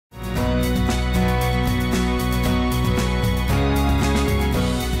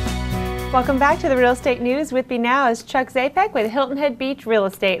Welcome back to the Real Estate News. With me now is Chuck Zapiec with Hilton Head Beach Real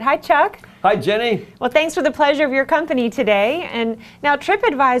Estate. Hi, Chuck. Hi, Jenny. Well, thanks for the pleasure of your company today. And now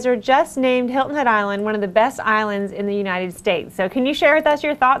TripAdvisor just named Hilton Head Island one of the best islands in the United States. So can you share with us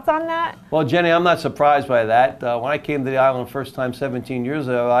your thoughts on that? Well, Jenny, I'm not surprised by that. When I came to the island the first time 17 years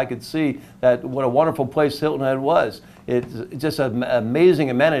ago, I could see that what a wonderful place Hilton Head was. It's just amazing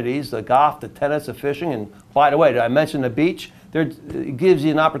amenities, the golf, the tennis, the fishing, and by the way, did I mention the beach? It gives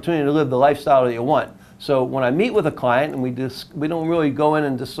you an opportunity to live the lifestyle that you want. So when I meet with a client, and we don't really go in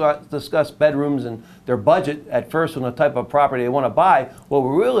and discuss bedrooms and their budget at first on the type of property they want to buy, what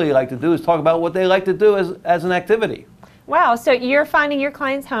we really like to do is talk about what they like to do as an activity. Wow, so you're finding your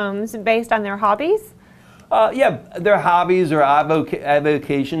clients' homes based on their hobbies? Yeah, their hobbies or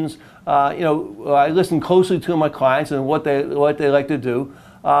avocations. I listen closely to my clients and what they like to do.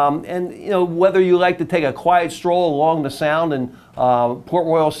 And whether you like to take a quiet stroll along the Sound and Port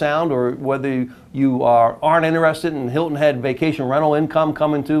Royal Sound, or whether you aren't interested in Hilton Head vacation rental income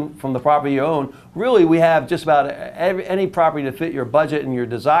coming from the property you own, really we have just about any property to fit your budget and your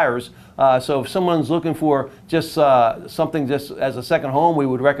desires. So if someone's looking for just something just as a second home, we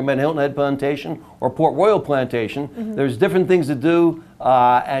would recommend Hilton Head Plantation or Port Royal Plantation. Mm-hmm. There's different things to do,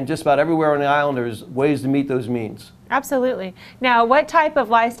 and just about everywhere on the island there's ways to meet those means. Absolutely. Now, what type of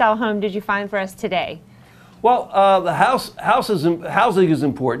lifestyle home did you find for us today? Well, the housing is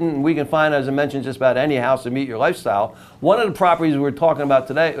important, and we can find, as I mentioned, just about any house to meet your lifestyle. One of the properties we're going to talk about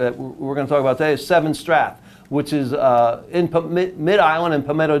today is 7 Strath, which is in Mid-Island and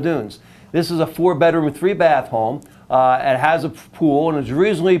Palmetto Dunes. This is a 4-bedroom, 3-bath home. It has a pool, and it's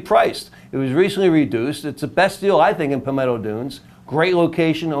reasonably priced. It was recently reduced. It's the best deal, I think, in Palmetto Dunes. Great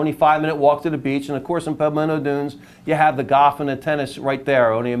location, only 5-minute walk to the beach, and of course in Palmetto Dunes you have the golf and the tennis right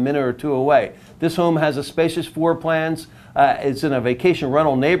there, only a minute or two away. This home has a spacious floor plans. It's in a vacation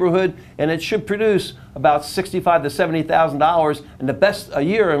rental neighborhood, and it should produce about $65,000 to $70,000 and a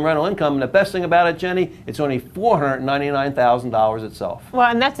year in rental income. And the best thing about it, Jenny, it's only $499,000 itself. Well,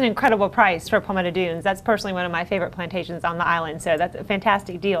 and that's an incredible price for Palmetto Dunes. That's personally one of my favorite plantations on the island, so that's a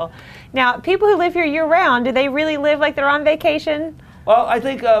fantastic deal. Now, people who live here year-round, do they really live like they're on vacation? Well, I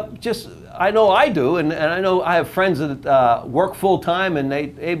think I know I do, and I know I have friends that work full time, and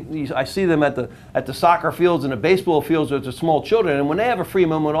I see them at the soccer fields and the baseball fields with the small children. And when they have a free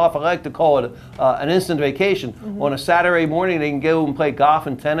moment off, I like to call it an instant vacation. Mm-hmm. On a Saturday morning, they can go and play golf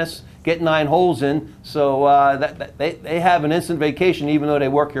and tennis, get 9 holes in. So they have an instant vacation, even though they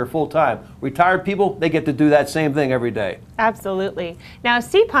work here full time. Retired people, they get to do that same thing every day. Absolutely. Now,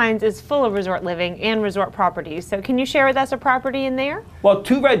 Sea Pines is full of resort living and resort properties. So can you share with us a property in there? Well,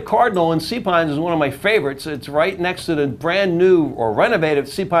 2 Red Cardinal in Sea Pines is one of my favorites. It's right next to the brand new or renovated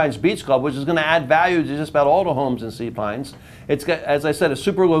Sea Pines Beach Club, which is going to add value to just about all the homes in Sea Pines. It's got, as I said, a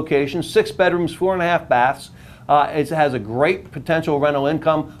super location, 6 bedrooms, 4.5 baths. It has a great potential rental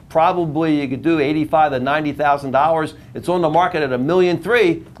income. Probably you could do $85,000 to $90,000. It's on the market at $1.3 million.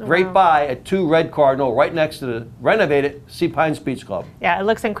 Great buy at 2 Red Cardinal, right next to the renovated Sea Pines Beach Club. Yeah, it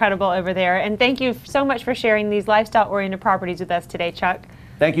looks incredible over there. And thank you so much for sharing these lifestyle-oriented properties with us today, Chuck.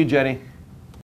 Thank you, Jenny.